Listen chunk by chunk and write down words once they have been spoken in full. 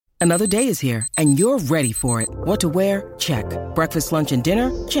Another day is here, and you're ready for it. What to wear? Check. Breakfast, lunch, and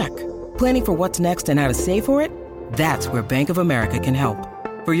dinner? Check. Planning for what's next and how to save for it? That's where Bank of America can help.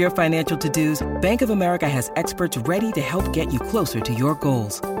 For your financial to-dos, Bank of America has experts ready to help get you closer to your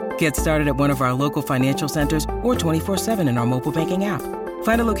goals. Get started at one of our local financial centers or 24/7 in our mobile banking app.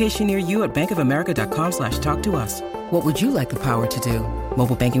 Find a location near you at bankofamerica.com/talktous. What would you like the power to do?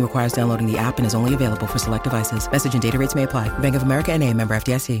 Mobile banking requires downloading the app and is only available for select devices. Message and data rates may apply. Bank of America N.A., member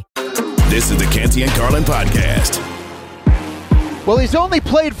FDIC. This is the Canty and Carlin podcast. Well, he's only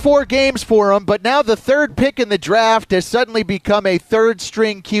played 4 games for him, but now the third pick in the draft has suddenly become a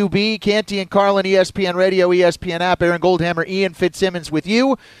third-string QB. Canty and Carlin, ESPN Radio, ESPN app. Aaron Goldhammer, Ian Fitzsimmons with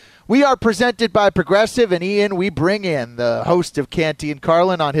you. We are presented by Progressive, and Ian, we bring in the host of Canty and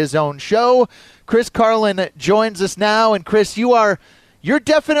Carlin on his own show. Chris Carlin joins us now, and Chris, you're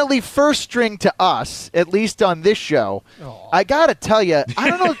definitely first string to us, at least on this show. Aww. I got to tell you, I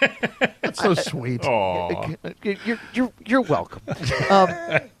don't know. That's so sweet. You're welcome.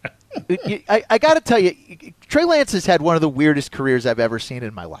 I got to tell you, Trey Lance has had one of the weirdest careers I've ever seen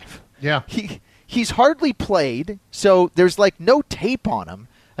in my life. Yeah. He's hardly played, so there's like no tape on him.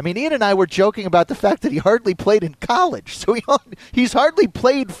 I mean, Ian and I were joking about the fact that he hardly played in college. So he's hardly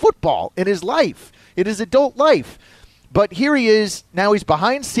played football in his life, in his adult life. But here he is. Now he's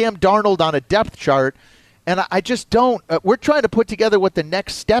behind Sam Darnold on a depth chart. And I just don't. We're trying to put together what the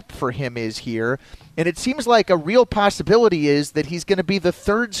next step for him is here. And it seems like a real possibility is that he's going to be the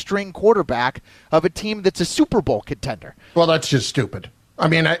third-string quarterback of a team that's a Super Bowl contender. Well, that's just stupid. I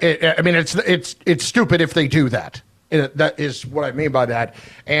mean, it's stupid if they do that. That is what I mean by that.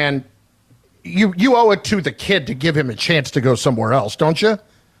 And you owe it to the kid to give him a chance to go somewhere else, don't you?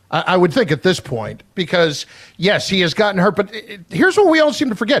 I would think at this point, because, yes, he has gotten hurt, but here's what we all seem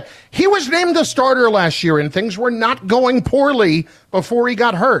to forget. He was named the starter last year, and things were not going poorly before he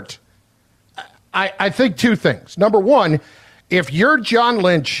got hurt. I think 2 things. Number one, if you're John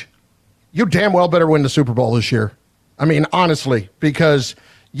Lynch, you damn well better win the Super Bowl this year. I mean, honestly, because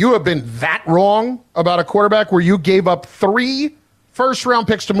you have been that wrong about a quarterback where you gave up 3 first-round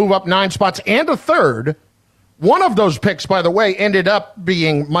picks to move up 9 spots and a third. One of those picks, by the way, ended up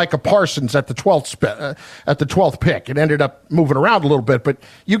being Micah Parsons at the 12th pick. It ended up moving around a little bit, but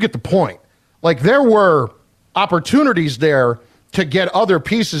you get the point. Like, there were opportunities there to get other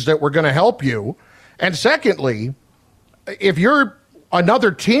pieces that were going to help you. And secondly, if you're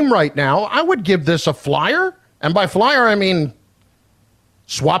another team right now, I would give this a flyer. And by flyer, I mean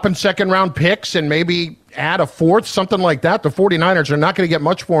swapping second-round picks and maybe add a 4th, something like that. The 49ers are not going to get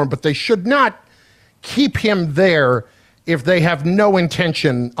much for him, but they should not keep him there if they have no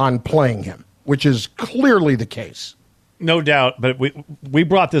intention on playing him, which is clearly the case. No doubt, but we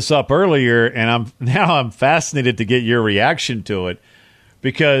brought this up earlier, and I'm fascinated to get your reaction to it,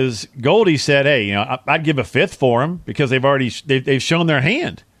 because Goldie said, "Hey, I'd give a 5th for him because they've shown their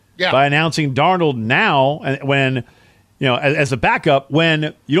hand by announcing Darnold now, and when as a backup,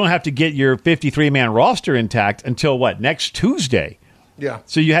 when you don't have to get your 53-man roster intact until next Tuesday." Yeah.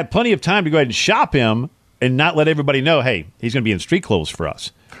 So you had plenty of time to go ahead and shop him and not let everybody know, hey, he's going to be in street clothes for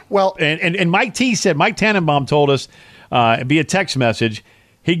us. Well, and Mike Tannenbaum told us via text message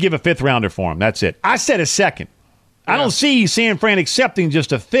he'd give a 5th rounder for him. That's it. I said a 2nd. Yeah. I don't see San Fran accepting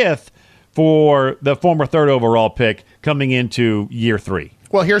just a 5th for the former 3rd overall pick coming into year 3.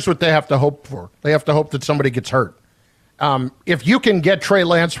 Well, here's what they have to hope for. They have to hope that somebody gets hurt. If you can get Trey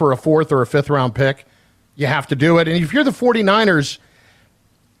Lance for a 4th or a 5th round pick, you have to do it. And if you're the 49ers,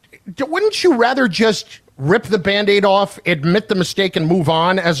 wouldn't you rather just rip the Band-Aid off, admit the mistake, and move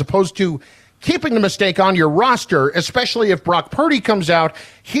on, as opposed to keeping the mistake on your roster, especially if Brock Purdy comes out,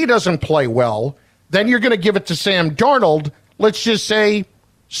 he doesn't play well, then you're going to give it to Sam Darnold. Let's just say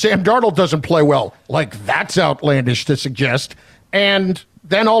Sam Darnold doesn't play well. Like, that's outlandish to suggest. And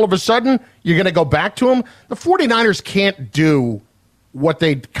then all of a sudden, you're going to go back to him. The 49ers can't do what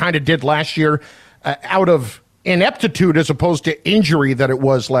they kind of did last year out of ineptitude as opposed to injury that it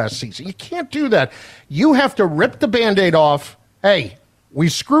was last season. You can't do that. You have to rip the Band-Aid off. Hey, we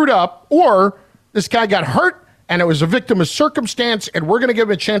screwed up, or this guy got hurt and it was a victim of circumstance, and we're going to give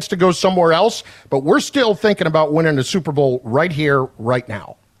him a chance to go somewhere else, but we're still thinking about winning the Super Bowl right here, right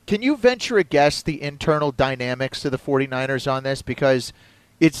now. Can you venture a guess the internal dynamics of the 49ers on this? Because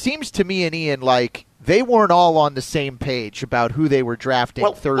it seems to me and Ian like they weren't all on the same page about who they were drafting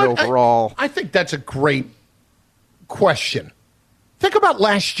 3rd overall. I think that's a great question. Think about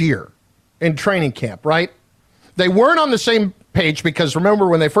last year in training camp, right? They weren't on the same page because, remember,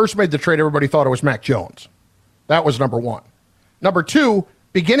 when they first made the trade, everybody thought it was Mac Jones. That was number one. Number two,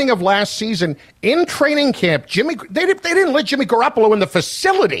 beginning of last season in training camp, they didn't let Jimmy Garoppolo in the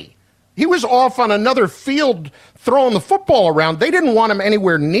facility. He was off on another field throwing the football around. They didn't want him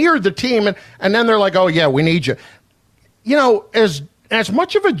anywhere near the team. And then they're like, oh, yeah, we need you. You know, as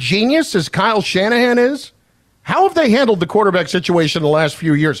much of a genius as Kyle Shanahan is, how have they handled the quarterback situation the last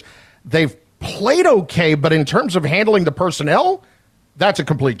few years? They've played okay, but in terms of handling the personnel, that's a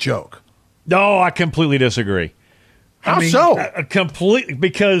complete joke. No, I completely disagree. How so? Completely,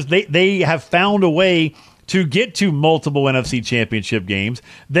 because they have found a way to get to multiple NFC Championship games.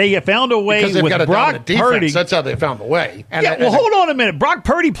 They have found a way because they've with got a Brock Purdy. That's how they found the way. Hold on a minute. Brock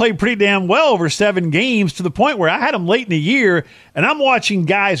Purdy played pretty damn well over 7 games to the point where I had him late in the year, and I'm watching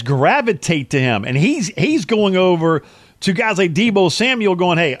guys gravitate to him, and he's going over to guys like Deebo Samuel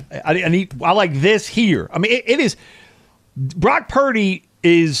going, hey, I like this here. I mean, it is – Brock Purdy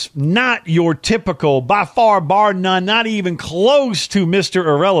is not your typical, by far, bar none, not even close to Mr.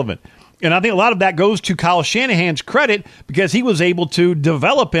 Irrelevant. And I think a lot of that goes to Kyle Shanahan's credit because he was able to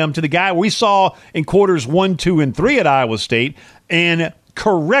develop him to the guy we saw in quarters 1, 2, and 3 at Iowa State and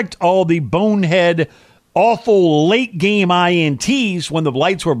correct all the bonehead, awful late-game INTs when the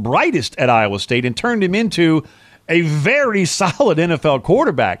lights were brightest at Iowa State and turned him into a very solid NFL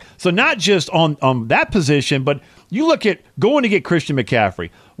quarterback. So not just on that position, but you look at going to get Christian McCaffrey,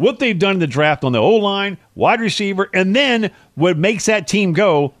 what they've done in the draft on the O-line, wide receiver, and then what makes that team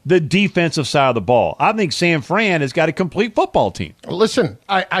go, the defensive side of the ball. I think San Fran has got a complete football team. Listen,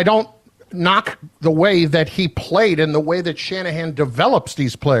 I don't knock the way that he played and the way that Shanahan develops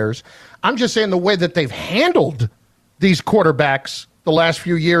these players. I'm just saying the way that they've handled these quarterbacks the last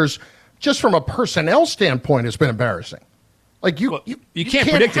few years, just from a personnel standpoint, has been embarrassing. Like you can't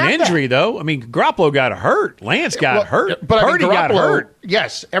predict an injury, though. I mean, Garoppolo got hurt. Lance got hurt. But Purdy got hurt.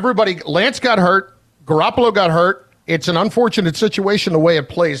 Yes, Lance got hurt. Garoppolo got hurt. It's an unfortunate situation the way it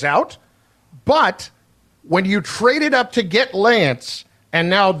plays out. But when you traded up to get Lance, and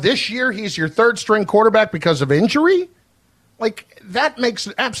now this year he's your third-string quarterback because of injury, like that makes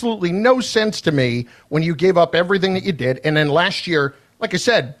absolutely no sense to me when you gave up everything that you did. And then last year, like I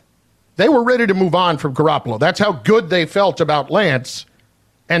said, they were ready to move on from Garoppolo. That's how good they felt about Lance,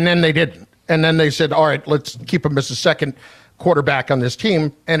 and then they didn't. And then they said, all right, let's keep him as a second quarterback on this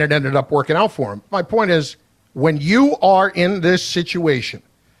team, and it ended up working out for him. My point is, when you are in this situation,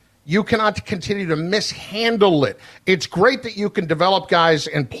 you cannot continue to mishandle it. It's great that you can develop guys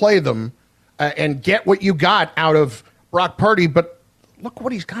and play them and get what you got out of Brock Purdy, but look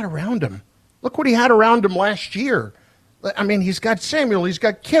what he's got around him. Look what he had around him last year. I mean, he's got Samuel, he's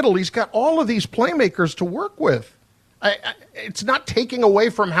got Kittle, he's got all of these playmakers to work with. It's not taking away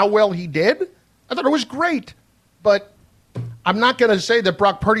from how well he did. I thought it was great, but I'm not going to say that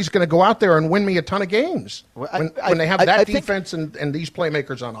Brock Purdy's going to go out there and win me a ton of games when they have that defense and these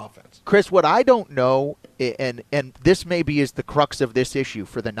playmakers on offense. Chris, what I don't know, and this maybe is the crux of this issue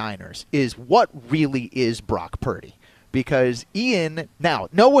for the Niners, is what really is Brock Purdy. Because Ian, now,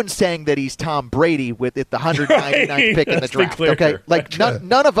 no one's saying that he's Tom Brady with the 199th pick in the draft. Okay, like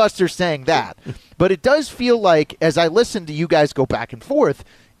none of us are saying that. But it does feel like, as I listen to you guys go back and forth,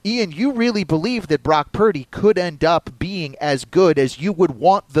 Ian, you really believe that Brock Purdy could end up being as good as you would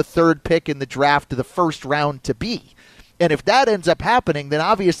want the third pick in the draft, the first round, to be. And if that ends up happening, then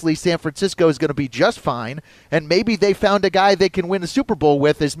obviously San Francisco is going to be just fine, and maybe they found a guy they can win the Super Bowl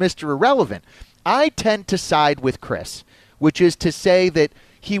with as Mr. Irrelevant. I tend to side with Chris, which is to say that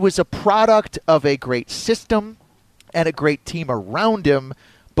he was a product of a great system and a great team around him,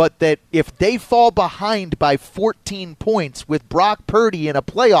 but that if they fall behind by 14 points with Brock Purdy in a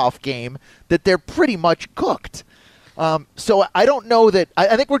playoff game, that they're pretty much cooked. So I don't know that –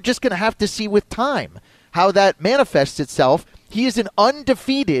 I think we're just going to have to see with time how that manifests itself. He is an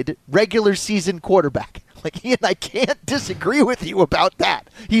undefeated regular season quarterback. Like, Ian, I can't disagree with you about that.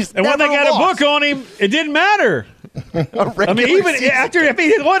 And when they got a book on him, it didn't matter. I mean, even after,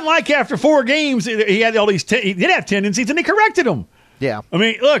 it wasn't like after 4 games, he had all these, he did have tendencies, and he corrected them. Yeah. I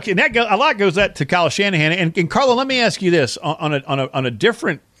mean, look, and a lot goes that to Kyle Shanahan. And Carlo, let me ask you this on a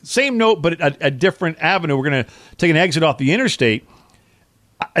different, same note, but a different avenue. We're going to take an exit off the interstate.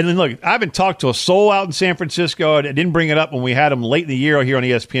 And then, look, I haven't talked to a soul out in San Francisco. I didn't bring it up when we had him late in the year here on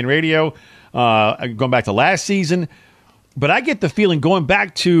ESPN Radio, going back to last season. But I get the feeling, going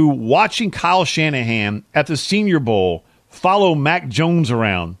back to watching Kyle Shanahan at the Senior Bowl follow Mac Jones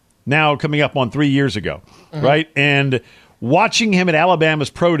around, now coming up on 3 years ago, right? And watching him at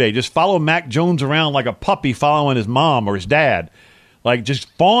Alabama's Pro Day, just follow Mac Jones around like a puppy following his mom or his dad, like just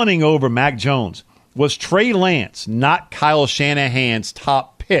fawning over Mac Jones. Was Trey Lance not Kyle Shanahan's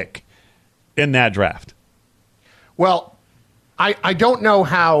top pick in that draft? Well, I don't know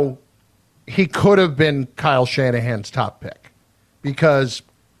how he could have been Kyle Shanahan's top pick because,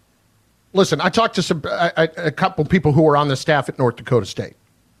 listen, I talked to a couple people who were on the staff at North Dakota State,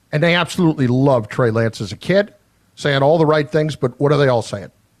 and they absolutely loved Trey Lance as a kid, saying all the right things, but what are they all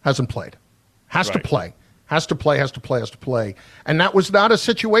saying? Hasn't played. Has to play. Has to play, has to play, has to play. And that was not a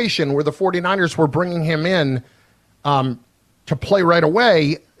situation where the 49ers were bringing him in to play right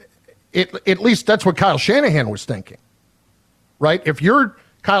away. At least that's what Kyle Shanahan was thinking, right? If you're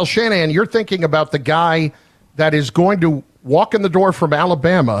Kyle Shanahan, you're thinking about the guy that is going to walk in the door from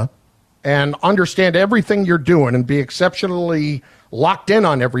Alabama and understand everything you're doing and be exceptionally locked in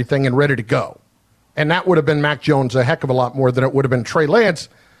on everything and ready to go. And that would have been Mac Jones a heck of a lot more than it would have been Trey Lance,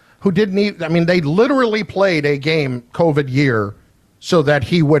 who didn't even, I mean, they literally played a game COVID year so that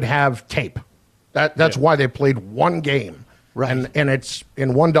he would have tape. That's why they played one game. Right. And it's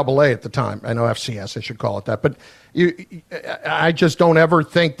in 1AA at the time. I know FCS, I should call it that. But I just don't ever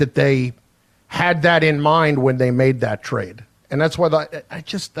think that they had that in mind when they made that trade. And that's why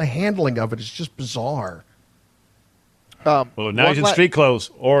the handling of it is just bizarre. Well, now he's in street clothes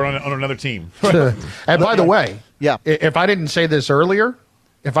or on another team. And by the way, if I didn't say this earlier,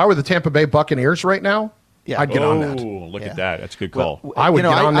 if I were the Tampa Bay Buccaneers right now, I'd get on that. Look at that. That's a good call. I would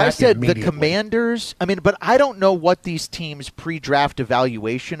get on that. I said the Commanders. I mean, but I don't know what these teams' pre-draft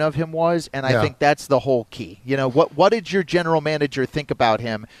evaluation of him was, and I think that's the whole key. You know, what did your general manager think about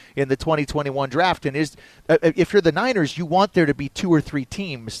him in the 2021 draft? And if you're the Niners, you want there to be 2 or 3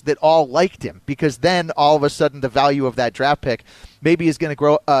 teams that all liked him, because then all of a sudden the value of that draft pick maybe is going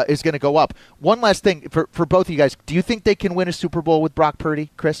to go up. One last thing for both of you guys: do you think they can win a Super Bowl with Brock Purdy,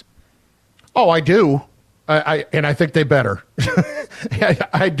 Chris? Oh, I do. And I think they better.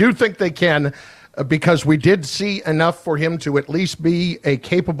 I do think they can, because we did see enough for him to at least be a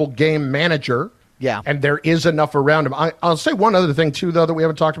capable game manager. Yeah. And there is enough around him. I'll say one other thing, too, though, that we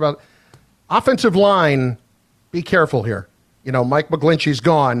haven't talked about. Offensive line, be careful here. You know, Mike McGlinchey's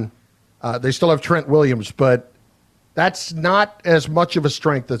gone. They still have Trent Williams, but that's not as much of a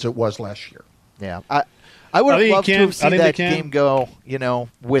strength as it was last year. Yeah. I would have loved to have seen that game go, you know,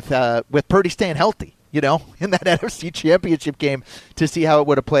 with Purdy staying healthy. You know, in that NFC Championship game, to see how it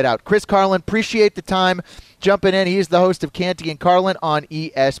would have played out. Chris Carlin, appreciate the time jumping in. He's the host of Canty and Carlin on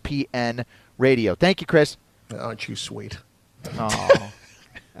ESPN Radio. Thank you, Chris. Aren't you sweet?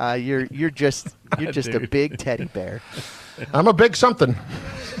 Oh, you're just a big teddy bear. I'm a big something.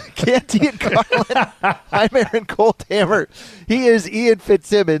 Canty and Carlin. I'm Aaron Goldhammer. He is Ian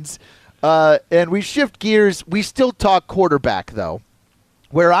Fitzsimmons. And we shift gears. We still talk quarterback, though.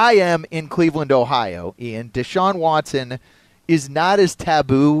 Where I am in Cleveland, Ohio, Ian, Deshaun Watson is not as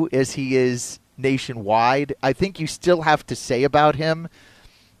taboo as he is nationwide. I think you still have to say about him,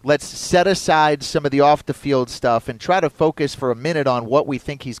 let's set aside some of the off-the-field stuff and try to focus for a minute on what we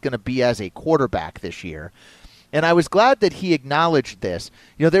think he's going to be as a quarterback this year. And I was glad that he acknowledged this.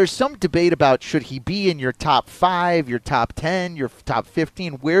 You know, there's some debate about should he be in your top 5, your top 10, your top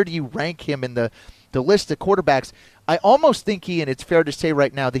 15. Where do you rank him in the list of quarterbacks? I almost think, Ian, it's fair to say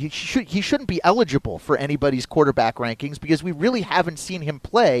right now that he shouldn't be eligible for anybody's quarterback rankings because we really haven't seen him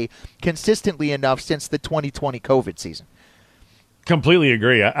play consistently enough since the 2020 COVID season. Completely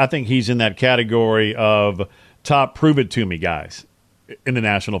agree. I think he's in that category of top prove-it-to-me guys in the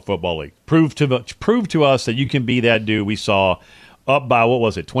National Football League. Prove to us that you can be that dude we saw up by,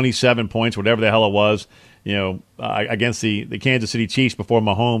 27 points, whatever the hell it was, you know, against the Kansas City Chiefs before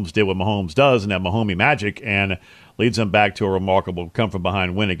Mahomes did what Mahomes does and that Mahomey magic and leads them back to a remarkable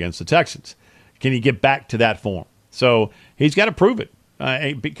come-from-behind win against the Texans. Can he get back to that form? So he's got to prove it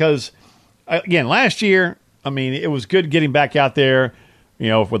because, again, last year, I mean, it was good getting back out there, you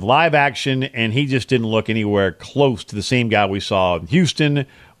know, with live action, and he just didn't look anywhere close to the same guy we saw in Houston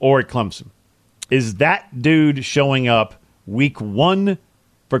or at Clemson. Is that dude showing up week 1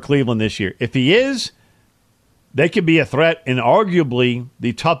 for Cleveland this year? If he is, they could be a threat in arguably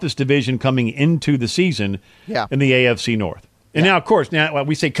the toughest division coming into the season in the AFC North. And now, of course, when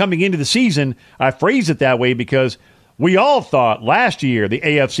we say coming into the season, I phrase it that way because we all thought last year the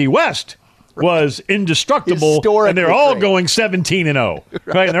AFC West was indestructible, and they're all going 17-0,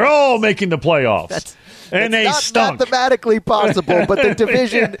 right? And they're all making the playoffs. And they stunk. Mathematically possible, but the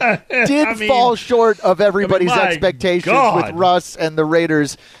division did fall short of everybody's expectations with Russ and the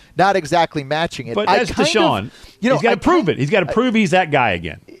Raiders not exactly matching it. But that's Deshaun. He's got to prove it. He's got to prove he's that guy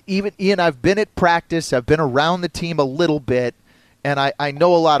again. Even Ian, I've been at practice. I've been around the team a little bit, and I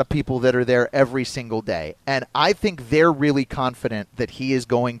know a lot of people that are there every single day. And I think they're really confident that he is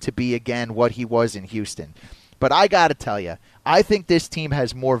going to be, again, what he was in Houston. But I got to tell you, I think this team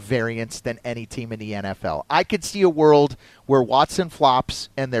has more variance than any team in the NFL. I could see a world where Watson flops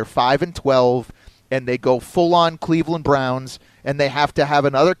and they're 5-12 and they go full-on Cleveland Browns and they have to have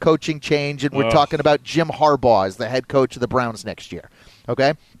another coaching change, and we're talking about Jim Harbaugh as the head coach of the Browns next year.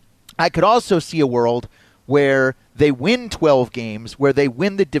 Okay? I could also see a world where they win 12 games, where they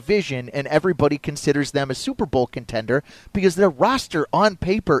win the division, and everybody considers them a Super Bowl contender because their roster on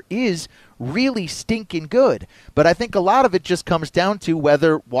paper is really stinking good. But I think a lot of it just comes down to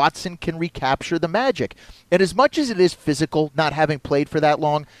whether Watson can recapture the magic. And as much as it is physical, not having played for that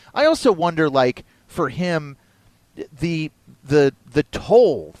long, I also wonder, like, for him, the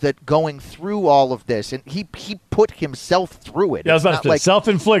toll that going through all of this, and he put himself through it. Yeah, I was about to say,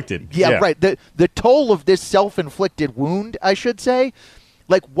 self-inflicted. Yeah, right. The toll of this self-inflicted wound, I should say,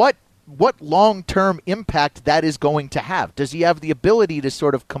 like what long-term impact that is going to have. Does he have the ability to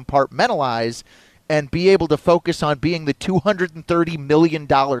sort of compartmentalize and be able to focus on being the $230 million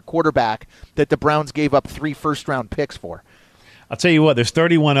quarterback that the Browns gave up 3 first-round picks for? I'll tell you what, there's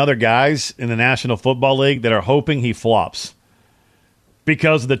 31 other guys in the National Football League that are hoping he flops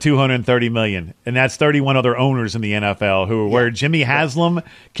because of the $230 million. And that's 31 other owners in the NFL who are where Jimmy Haslam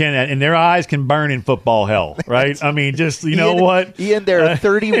can, in their eyes, can burn in football hell, right? I mean, just, you know what? Ian, there are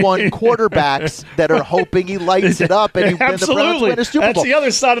 31 quarterbacks that are hoping he lights it up and the Browns win a Super Bowl. That's the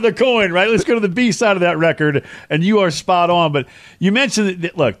other side of the coin, right? Let's go to the B side of that record, and you are spot on. But you mentioned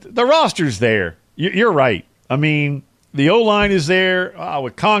that, look, the roster's there. You're right. I mean, the O-line is there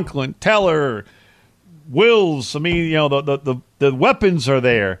with Conklin, Teller, Wills. I mean, you know, the weapons are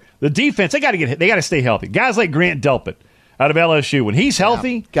there. The defense, they got to stay healthy. Guys like Grant Delpit out of LSU, when he's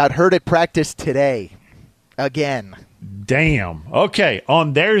healthy, got hurt at practice today again. Damn. Okay.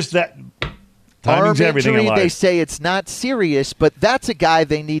 There's that. Timing's Arm everything injury, in life. they say it's not serious, but that's a guy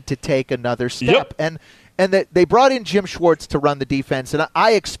they need to take another step. Yep. And that they brought in Jim Schwartz to run the defense, and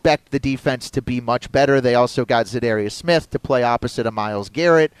I expect the defense to be much better. They also got Zadarius Smith to play opposite of Myles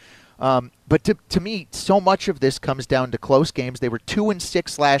Garrett. But to me, so much of this comes down to close games. They were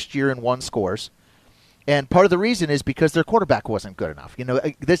 2-6 last year in one scores. And part of the reason is because their quarterback wasn't good enough. You know,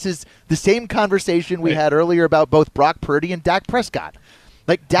 this is the same conversation we had earlier about both Brock Purdy and Dak Prescott.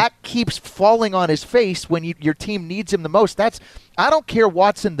 Like, Dak keeps falling on his face when your team needs him the most. I don't care,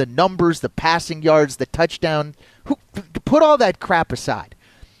 Watson, the numbers, the passing yards, the touchdown. Put all that crap aside.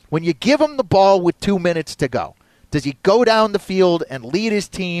 When you give him the ball with 2 minutes to go, does he go down the field and lead his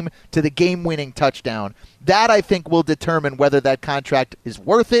team to the game-winning touchdown? That, I think, will determine whether that contract is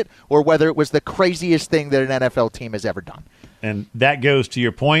worth it or whether it was the craziest thing that an NFL team has ever done. And that goes to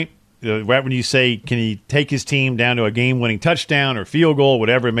your point. Right when you say, can he take his team down to a game-winning touchdown or field goal,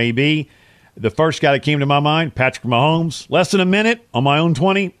 whatever it may be, the first guy that came to my mind, Patrick Mahomes, less than a minute on my own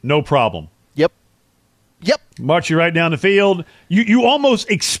 20, no problem. Yep. March you right down the field. You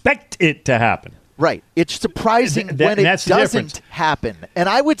almost expect it to happen. Right. It's surprising when it doesn't happen. And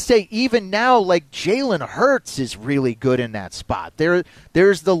I would say even now, like, Jalen Hurts is really good in that spot.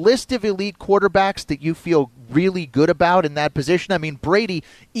 There's the list of elite quarterbacks that you feel really good about in that position. I mean, Brady,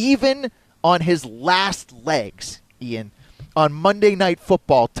 even on his last legs, Ian, on Monday Night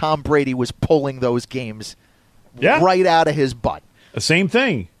Football, Tom Brady was pulling those games right out of his butt. The same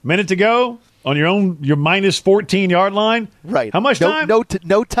thing. Minute to go. On your minus 14-yard line? Right. How much time? No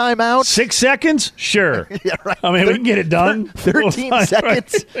timeout? 6 seconds? Sure. Yeah, right. I mean, we can get it done. 13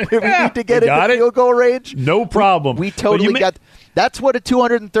 seconds if we need to get into field goal range. No problem. We totally got – that's what a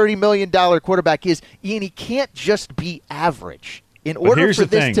 $230 million quarterback is. Ian, he can't just be average. In order for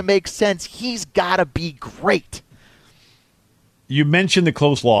this to make sense, he's got to be great. You mentioned the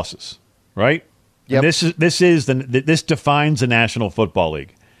close losses, right? Yep. This defines the National Football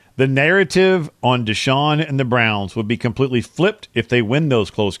League. The narrative on Deshaun and the Browns would be completely flipped if they win those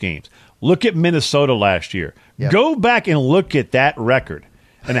close games. Look at Minnesota last year. Yep. Go back and look at that record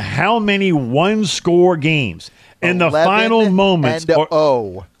and how many one-score games in the final moments.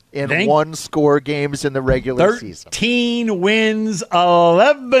 In one-score games in the regular season. 13 wins,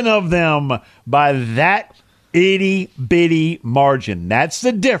 11 of them by that itty-bitty margin. That's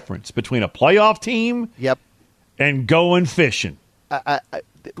the difference between a playoff team and going fishing.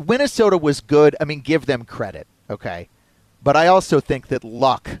 Minnesota was good. I mean, give them credit, okay? But I also think that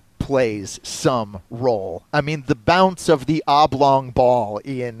luck plays some role. I mean, the bounce of the oblong ball,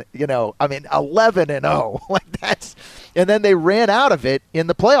 Ian, 11-0. Like, that's – and then they ran out of it in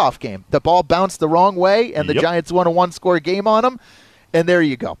the playoff game. The ball bounced the wrong way, and the Giants won a one-score game on them, and there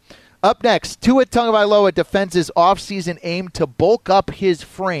you go. Up next, Tua Tagovailoa defends his offseason aim to bulk up his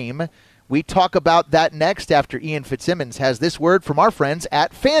frame. We talk about that next after Ian Fitzsimmons has this word from our friends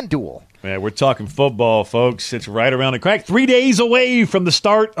at FanDuel. Yeah, we're talking football, folks. It's right around the crack. 3 days away from the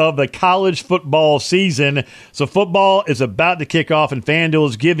start of the college football season. So football is about to kick off, and FanDuel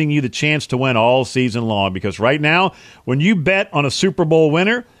is giving you the chance to win all season long. Because right now, when you bet on a Super Bowl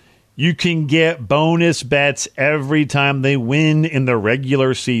winner, you can get bonus bets every time they win in the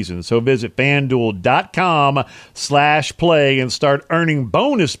regular season. So visit FanDuel.com/play and start earning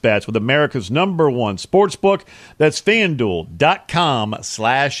bonus bets with America's #1 sportsbook. That's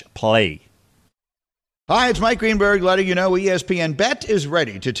FanDuel.com/play. Hi, it's Mike Greenberg letting you know ESPN Bet is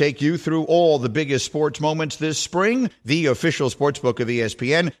ready to take you through all the biggest sports moments this spring. The official sportsbook of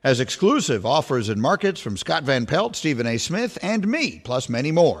ESPN has exclusive offers and markets from Scott Van Pelt, Stephen A. Smith, and me, plus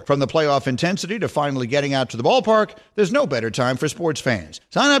many more. From the playoff intensity to finally getting out to the ballpark, there's no better time for sports fans.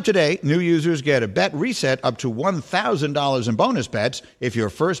 Sign up today. New users get a bet reset up to $1,000 in bonus bets if your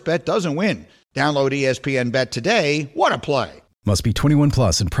first bet doesn't win. Download ESPN Bet today. What a play. Must be 21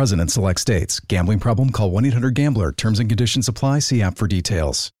 plus and present in select states. Gambling problem? Call 1-800-GAMBLER. Terms and conditions apply. See app for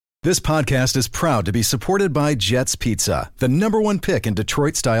details. This podcast is proud to be supported by Jets Pizza, the #1 pick in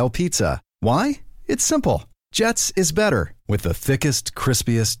Detroit-style pizza. Why? It's simple. Jets is better. With the thickest,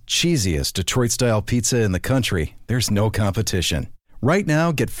 crispiest, cheesiest Detroit-style pizza in the country, there's no competition. Right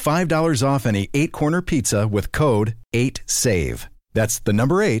now, get $5 off any 8-corner pizza with code 8SAVE. That's the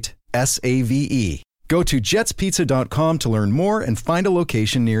number 8, SAVE. Go to jetspizza.com to learn more and find a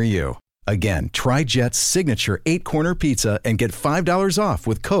location near you. Again, try Jet's signature 8-corner pizza and get $5 off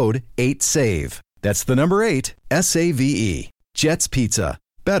with code 8SAVE. That's the number 8, SAVE. Jet's Pizza.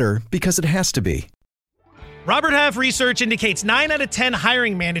 Better because it has to be. Robert Half research indicates 9 out of 10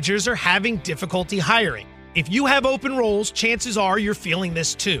 hiring managers are having difficulty hiring. If you have open roles, chances are you're feeling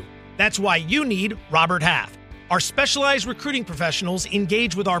this too. That's why you need Robert Half. Our specialized recruiting professionals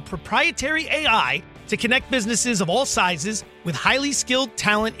engage with our proprietary AI to connect businesses of all sizes with highly skilled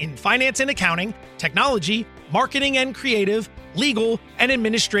talent in finance and accounting, technology, marketing and creative, legal, and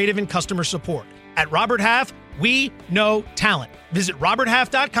administrative and customer support. At Robert Half, we know talent. Visit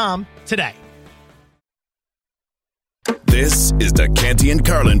roberthalf.com today. This is the Canty and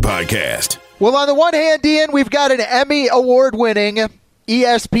Carlin podcast. Well, on the one hand, Ian, we've got an Emmy award-winning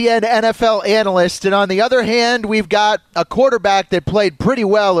ESPN NFL analyst, and on the other hand, we've got a quarterback that played pretty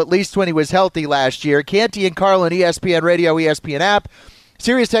well, at least when he was healthy last year. Canty and Carlin, ESPN Radio, ESPN app,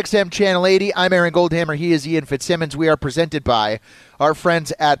 SiriusXM Channel 80. I'm Aaron Goldhammer. He is Ian Fitzsimmons. We are presented by our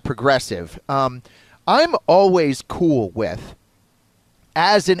friends at Progressive. I'm always cool with,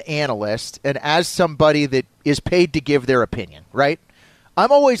 as an analyst and as somebody that is paid to give their opinion, right?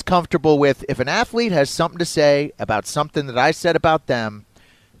 I'm always comfortable with if an athlete has something to say about something that I said about them,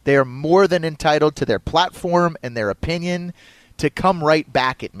 they are more than entitled to their platform and their opinion to come right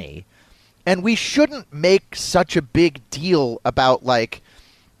back at me. And we shouldn't make such a big deal about, like,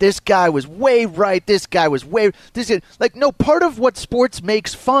 this guy was way right, this guy was way... Like, no, part of what sports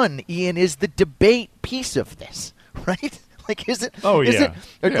makes fun, Ian, is the debate piece of this, right? Like, is it? Oh, is yeah.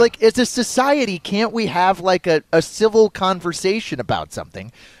 it, like, as a society, can't we have, like, a civil conversation about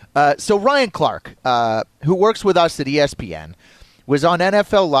something? So Ryan Clark, who works with us at ESPN, was on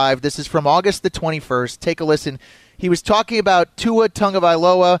NFL Live. This is from August the 21st. Take a listen. He was talking about Tua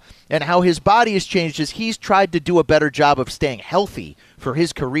Tagovailoa and how his body has changed as he's tried to do a better job of staying healthy for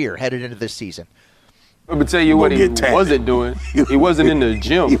his career headed into this season. I'm going to tell you what he wasn't doing. He wasn't in the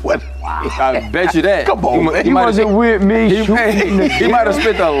gym. I bet you that. Come on, he wasn't with me. He might have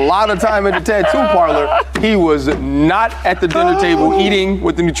spent a lot of time at the tattoo parlor. He was not at the dinner table eating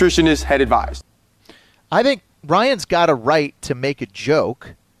what the nutritionist had advised. I think Ryan's got a right to make a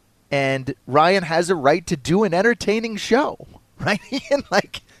joke, and Ryan has a right to do an entertaining show, right? And,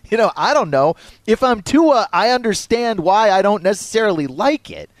 like, you know, I don't know. If I'm Tua, I understand why I don't necessarily like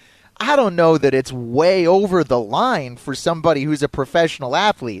it. I don't know that it's way over the line for somebody who's a professional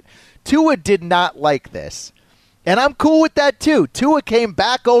athlete. Tua did not like this, and I'm cool with that too. Tua came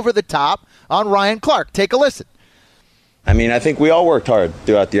back over the top on Ryan Clark. Take a listen. I mean, I think we all worked hard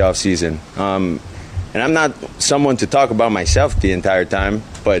throughout the offseason. And I'm not someone to talk about myself the entire time,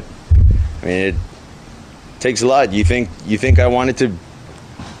 but, I mean, it takes a lot. You think I wanted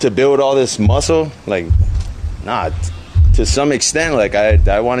to build all this muscle? Like, nah. To some extent, like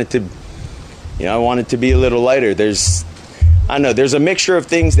I wanted to, I wanted to be a little lighter. There's a mixture of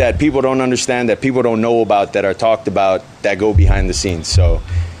things that people don't understand, that people don't know about, that are talked about, that go behind the scenes. So,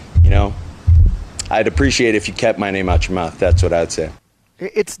 I'd appreciate if you kept my name out your mouth. That's what I'd say.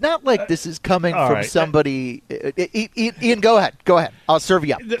 It's not like this is coming from somebody. Ian, go ahead. I'll serve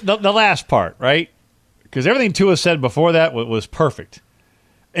you up. The last part, right? Because everything Tua said before that was perfect,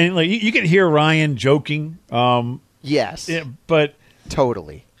 and like you could hear Ryan joking. Yes. Yeah, but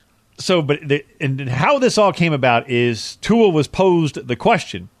totally. and how this all came about is Tua was posed the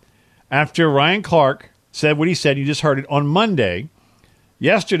question after Ryan Clark said what he said. You just heard it on Monday.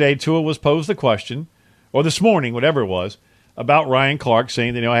 Yesterday, Tua was posed the question, or this morning, whatever it was, about Ryan Clark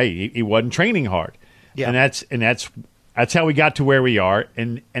saying that, hey, he wasn't training hard. Yeah. And that's how we got to where we are.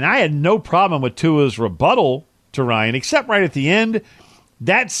 And I had no problem with Tua's rebuttal to Ryan, except right at the end.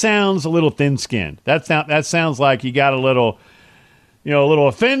 That sounds a little thin-skinned. That sounds like you got a little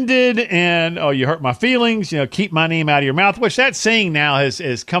offended, and you hurt my feelings. Keep my name out of your mouth. Which that saying now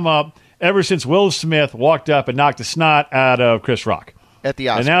has come up ever since Will Smith walked up and knocked the snot out of Chris Rock at the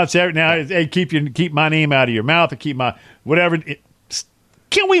Oscars. And now hey, keep my name out of your mouth, or keep my whatever.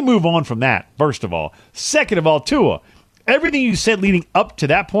 Can we move on from that? First of all, second of all, Tua, everything you said leading up to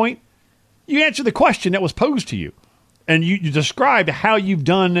that point, you answered the question that was posed to you. And you described how you've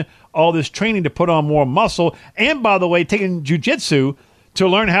done all this training to put on more muscle. And, by the way, taking jiu-jitsu to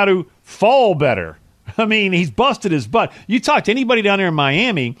learn how to fall better. I mean, he's busted his butt. You talk to anybody down there in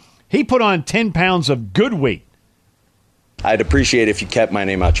Miami, he put on 10 pounds of good weight. I'd appreciate it if you kept my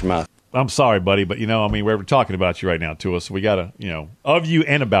name out your mouth. I'm sorry, buddy, but, we're talking about you right now, Tua, so we got to, of you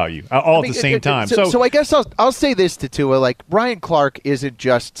and about you, all at the same time. So I guess I'll say this to Tua, like, Ryan Clark isn't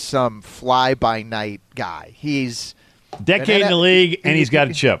just some fly-by-night guy. He's decade in the league, and he's got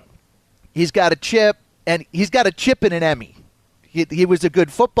a chip. He's got a chip, and he's got a chip and an Emmy. He was a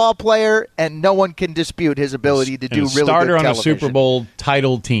good football player, and no one can dispute his ability to do really good television. Starter on a Super Bowl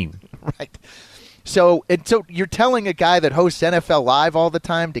title team. Right. So you're telling a guy that hosts NFL Live all the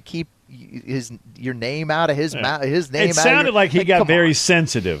time to keep your name out of his mouth. It sounded like he got very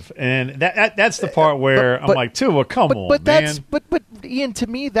sensitive, and that's the part where I'm like, Tua, come on, man. But Ian, to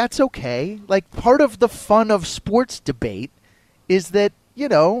me, that's okay. Like, part of the fun of sports debate is that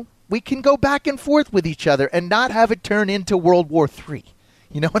we can go back and forth with each other and not have it turn into World War III.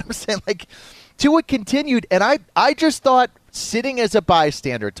 You know what I'm saying? Like, Tua continued, and I just thought, sitting as a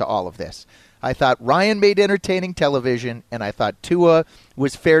bystander to all of this, I thought Ryan made entertaining television, and I thought Tua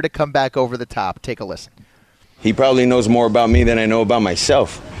was fair to come back over the top. Take a listen. He probably knows more about me than I know about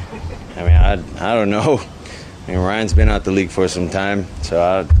myself. I mean, I don't know. I mean, Ryan's been out the league for some time,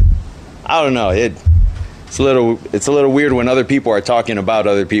 so I don't know. It's a little weird when other people are talking about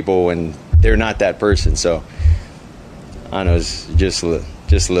other people when they're not that person. So I don't know, it's just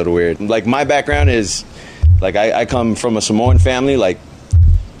a little weird. Like, my background is, like, I come from a Samoan family. Like,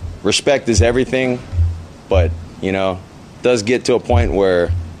 respect is everything, but does get to a point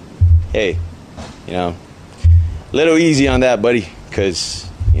where, hey, a little easy on that, buddy, because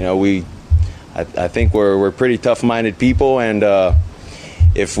I think we're pretty tough-minded people, and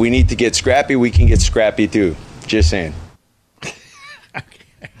if we need to get scrappy, we can get scrappy too. Just saying.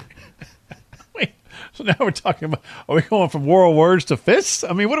 Wait, so now we're talking about, are we going from war words to fists?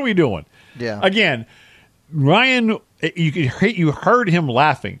 I mean, what are we doing? Yeah. Again, Ryan, you heard him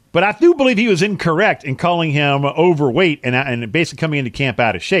laughing, but I do believe he was incorrect in calling him overweight and basically coming into camp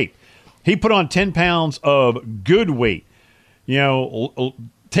out of shape. He put on 10 pounds of good weight,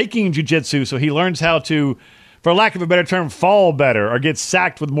 taking jiu-jitsu, so he learns how to, for lack of a better term, fall better or get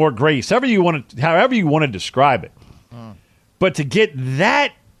sacked with more grace, however you want to describe it. But to get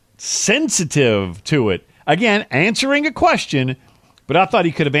that sensitive to it, again, answering a question, but I thought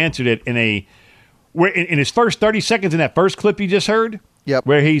he could have answered it in his first 30 seconds in that first clip you just heard,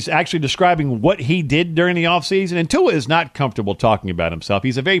 where he's actually describing what he did during the offseason. And Tua is not comfortable talking about himself.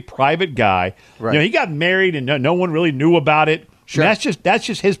 He's a very private guy. Right. He got married and no one really knew about it. Sure. That's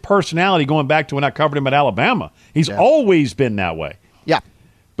just his personality going back to when I covered him at Alabama. He's always been that way. Yeah.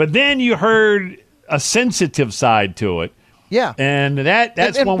 But then you heard a sensitive side to it. Yeah. And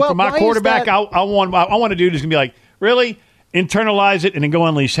that's one for my quarterback. I want to do is going to be like, really? Internalize it and then go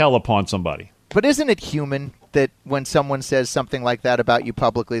unleash hell upon somebody. But isn't it human that when someone says something like that about you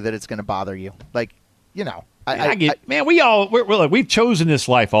publicly that it's going to bother you? Like, we've chosen this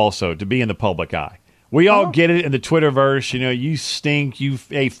life also to be in the public eye. We all get it in the Twitterverse. You stink.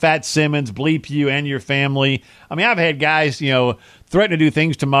 Fat Simmons, bleep you and your family. I mean, I've had guys, threaten to do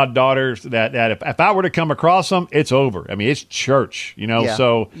things to my daughters that if I were to come across them, it's over. I mean, it's church,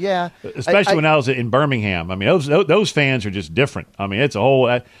 So especially when I was in Birmingham. I mean, those fans are just different. I mean, that's a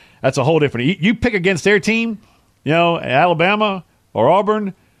whole different. You pick against their team, Alabama or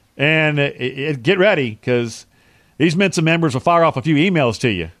Auburn, and get ready because these Mensa members will fire off a few emails to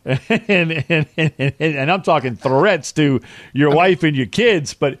you, and I'm talking threats to your wife and your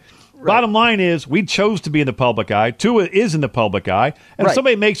kids. But bottom line is, we chose to be in the public eye. Tua is in the public eye, and if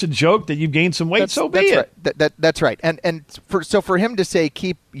somebody makes a joke that you've gained some weight, so be it. Right. That's right. And for him to say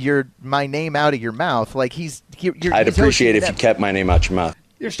keep my name out of your mouth, like I'd appreciate if you kept my name out your mouth.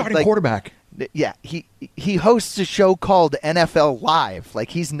 Your starting quarterback. Yeah, he hosts a show called NFL Live. Like,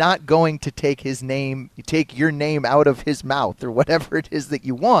 he's not going to take your name out of his mouth or whatever it is that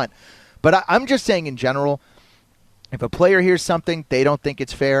you want. But I'm just saying in general, if a player hears something they don't think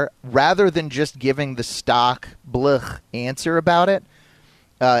it's fair, rather than just giving the stock answer about it,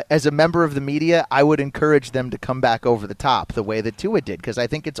 as a member of the media, I would encourage them to come back over the top the way that Tua did, because I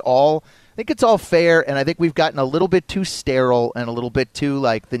think it's all fair, and I think we've gotten a little bit too sterile and a little bit too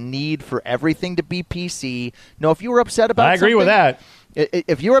like the need for everything to be PC. No, if you were upset about I agree with that.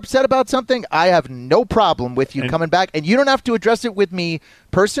 If you're upset about something, I have no problem with you coming back, and you don't have to address it with me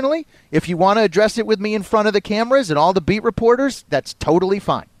personally. If you want to address it with me in front of the cameras and all the beat reporters, that's totally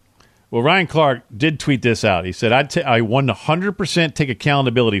fine. Well, Ryan Clark did tweet this out. He said, I 100% take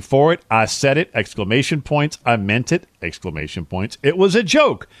accountability for it. I said it, exclamation points. I meant it, exclamation points. It was a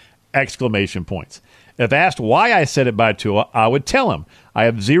joke, exclamation points. If asked why I said it by Tua, I would tell him. I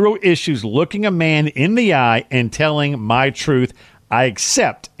have zero issues looking a man in the eye and telling my truth. I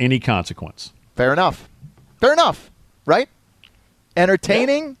accept any consequence. Fair enough. Fair enough, right?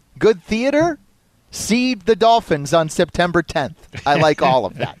 Entertaining, good theater. See the Dolphins on September 10th. I like all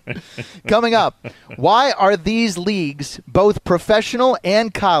of that. Coming up, why are these leagues, both professional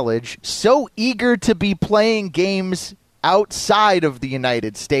and college, so eager to be playing games outside of the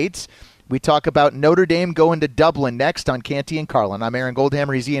United States? We talk about Notre Dame going to Dublin next on Canty and Carlin. I'm Aaron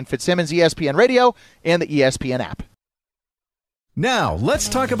Goldhammer. He's Ian Fitzsimmons, ESPN Radio, and the ESPN app. Now, let's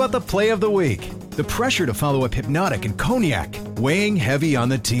talk about the play of the week. The pressure to follow up Hypnotic and Cognac, weighing heavy on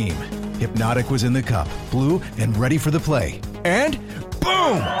the team. Hypnotic was in the cup, blue, and ready for the play. And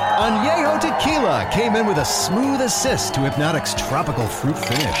boom! Añejo Tequila came in with a smooth assist to Hypnotic's tropical fruit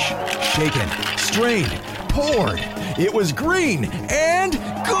finish. Shaken, strained, poured. It was green and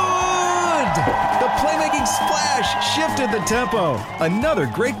good! The playmaking splash shifted the tempo. Another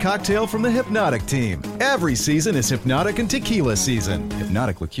great cocktail from the Hypnotic team. Every season is Hypnotic and Tequila season.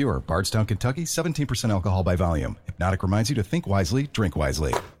 Hypnotic Liqueur, Bardstown, Kentucky, 17% alcohol by volume. Hypnotic reminds you to think wisely, drink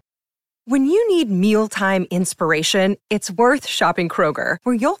wisely. When you need mealtime inspiration, it's worth shopping Kroger,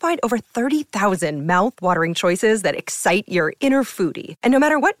 where you'll find over 30,000 mouth-watering choices that excite your inner foodie. And no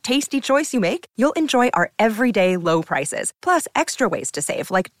matter what tasty choice you make, you'll enjoy our everyday low prices, plus extra ways to save,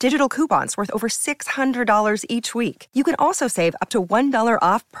 like digital coupons worth over $600 each week. You can also save up to $1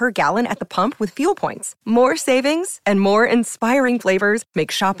 off per gallon at the pump with fuel points. More savings and more inspiring flavors make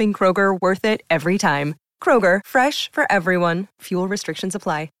shopping Kroger worth it every time. Kroger, fresh for everyone. Fuel restrictions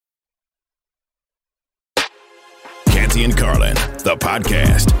apply. Canty and Carlin, the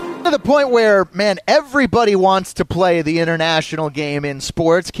podcast. To the point where, man, everybody wants to play the international game in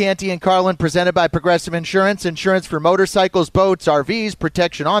sports. Canty and Carlin, presented by Progressive Insurance. Insurance for motorcycles, boats, RVs,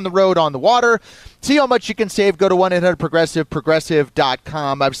 protection on the road, on the water. See how much you can save. Go to 1-800-PROGRESSIVE,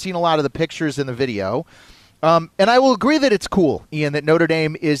 progressive.com. I've seen a lot of the pictures in the video. And I will agree that it's cool, Ian, that Notre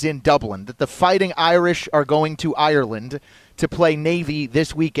Dame is in Dublin, that the Fighting Irish are going to Ireland to play Navy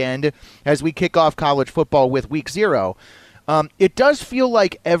this weekend as we kick off college football with Week 0. It does feel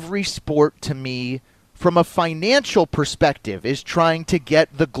like every sport to me, from a financial perspective, is trying to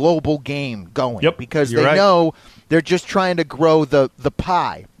get the global game going. Yep, because they know they're just trying to grow the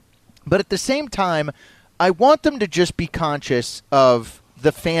pie. But at the same time, I want them to just be conscious of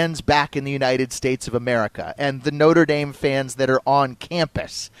the fans back in the United States of America and the Notre Dame fans that are on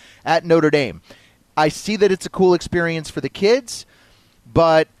campus at Notre Dame. I see that it's a cool experience for the kids,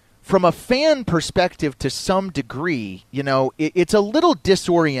 but from a fan perspective to some degree, you know, it's a little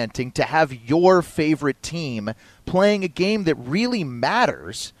disorienting to have your favorite team playing a game that really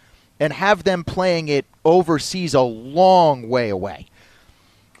matters and have them playing it overseas a long way away.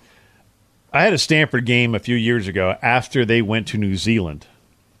 I had a Stanford game a few years ago after they went to New Zealand.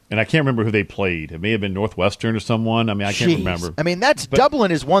 And I can't remember who they played. It may have been Northwestern or someone. I mean, I can't remember. I mean, Dublin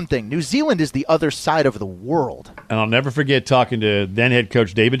is one thing. New Zealand is the other side of the world. And I'll never forget talking to then head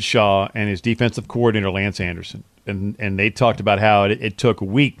coach David Shaw and his defensive coordinator Lance Anderson. And they talked about how it took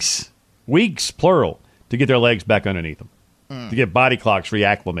weeks, plural, to get their legs back underneath them, to get body clocks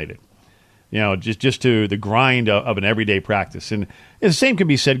reacclimated. You know, just to the grind of an everyday practice. And the same can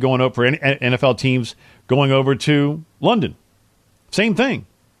be said going over for NFL teams going over to London. Same thing.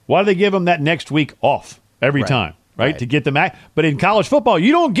 Why do they give them that next week off every time, right? To get them back. But in college football,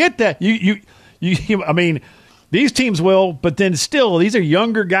 you don't get that. You I mean, these teams will, but then still, these are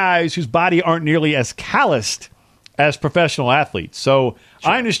younger guys whose body aren't nearly as calloused as professional athletes. So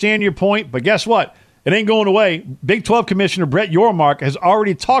I understand your point, but guess what? It ain't going away. Big 12 Commissioner Brett Yormark has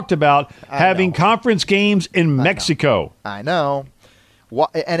already talked about having conference games in Mexico. I know.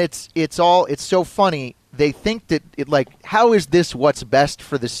 And it's so funny. they think that how is this what's best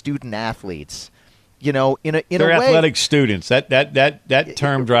for the student athletes? In a they're way, athletic students. That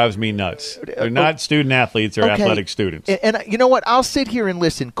term drives me nuts. They're not student athletes; they're athletic students. And you know what? I'll sit here and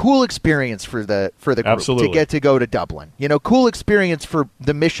listen. Cool experience for the group Absolutely. to get to go to Dublin. Cool experience for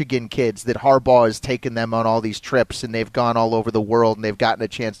the Michigan kids that Harbaugh has taken them on all these trips, and they've gone all over the world and they've gotten a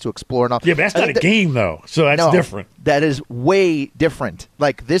chance to explore. And all. Yeah, but that's not a game though, so that's different. That is way different.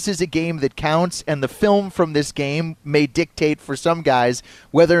 This is a game that counts, and the film from this game may dictate for some guys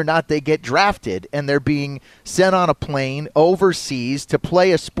whether or not they get drafted, and they're being sent on a plane overseas to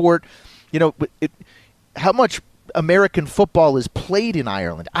play a sport. How much American football is played in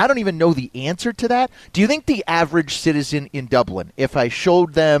Ireland? I don't even know the answer to that. Do you think the average citizen in Dublin, if I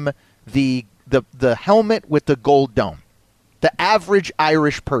showed them the helmet with the gold dome, the average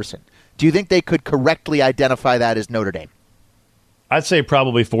Irish person, do you think they could correctly identify that as Notre Dame? I'd say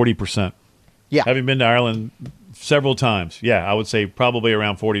probably 40%. Yeah. Having been to Ireland several times, I would say probably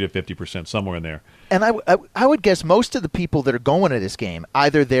around 40 to 50%, somewhere in there. And I would guess most of the people that are going to this game,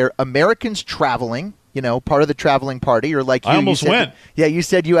 either they're Americans traveling, part of the traveling party, or like you. I almost went. You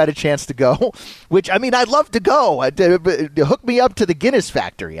said you had a chance to go, which, I'd love to go. Hook me up to the Guinness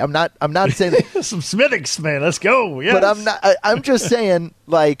factory. I'm not saying that. Some Smithwick's, man. Let's go. Yes. But I'm not. I'm just saying,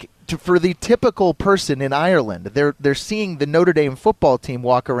 for the typical person in Ireland, they're seeing the Notre Dame football team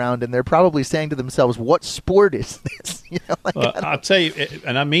walk around, and they're probably saying to themselves, "What sport is this?" I'll tell you,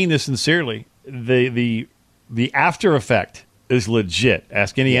 and I mean this sincerely. The after effect is legit.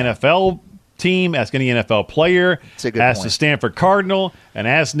 Ask any NFL team, ask any NFL player, ask the Stanford Cardinal, and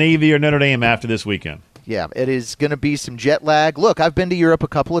ask Navy or Notre Dame after this weekend. Yeah, it is going to be some jet lag. Look, I've been to Europe a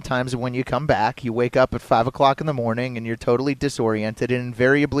couple of times, and when you come back, you wake up at 5 o'clock in the morning, and you're totally disoriented, and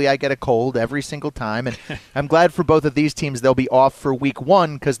invariably I get a cold every single time, and I'm glad for both of these teams they'll be off for week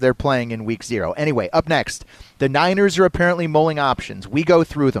 1 because they're playing in week 0. Anyway, up next, the Niners are apparently mulling options. We go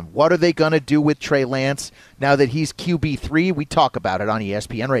through them. What are they going to do with Trey Lance now that he's QB3? We talk about it on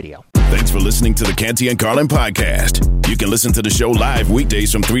ESPN Radio. Thanks for listening to the Canty and Carlin podcast. You can listen to the show live weekdays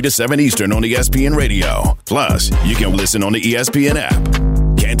from 3 to 7 Eastern on ESPN Radio. Plus, you can listen on the ESPN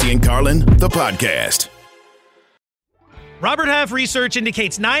app. Canty and Carlin, the podcast. Robert Half research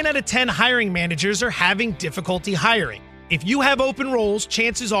indicates 9 out of 10 hiring managers are having difficulty hiring. If you have open roles,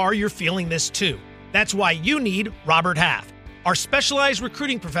 chances are you're feeling this too. That's why you need Robert Half. Our specialized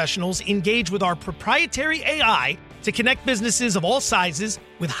recruiting professionals engage with our proprietary AI to connect businesses of all sizes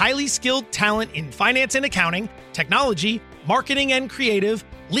with highly skilled talent in finance and accounting, technology, marketing and creative,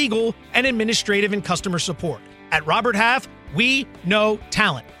 legal, and administrative and customer support. At Robert Half, we know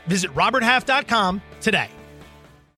talent. Visit roberthalf.com today.